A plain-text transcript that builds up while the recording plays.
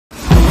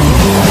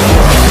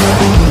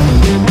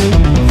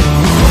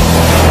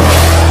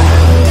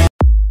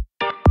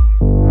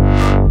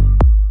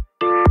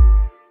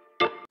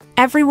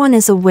Everyone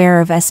is aware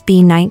of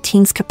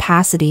SB19's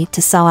capacity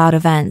to sell out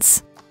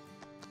events.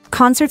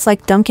 Concerts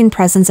like Duncan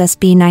Presents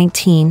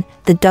SB19,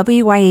 the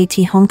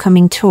WYAT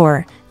Homecoming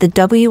Tour, the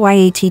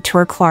WYAT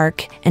Tour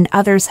Clark, and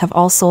others have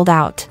all sold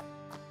out.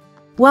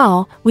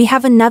 Well, we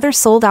have another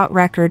sold-out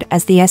record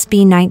as the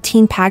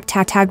SB19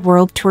 Pag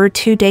World Tour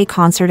 2-day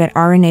concert at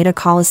Araneta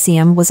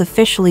Coliseum was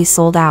officially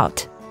sold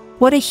out.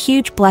 What a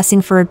huge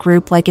blessing for a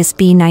group like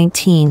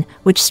SB19,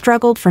 which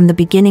struggled from the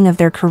beginning of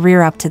their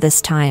career up to this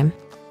time.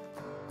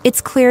 It's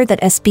clear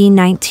that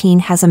SB19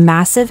 has a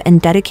massive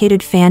and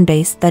dedicated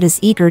fanbase that is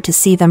eager to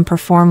see them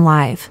perform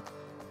live.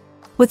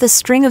 With a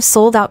string of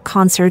sold-out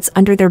concerts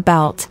under their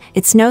belt,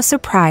 it's no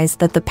surprise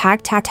that the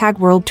Pag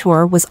World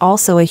Tour was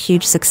also a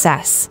huge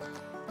success.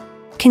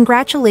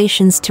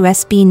 Congratulations to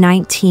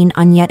SB19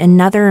 on yet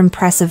another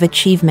impressive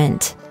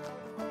achievement.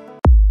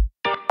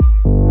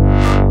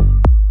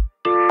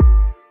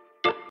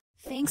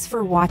 Thanks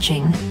for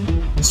watching.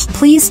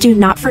 Please do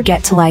not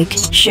forget to like,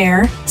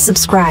 share,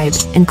 subscribe,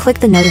 and click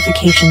the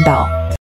notification bell.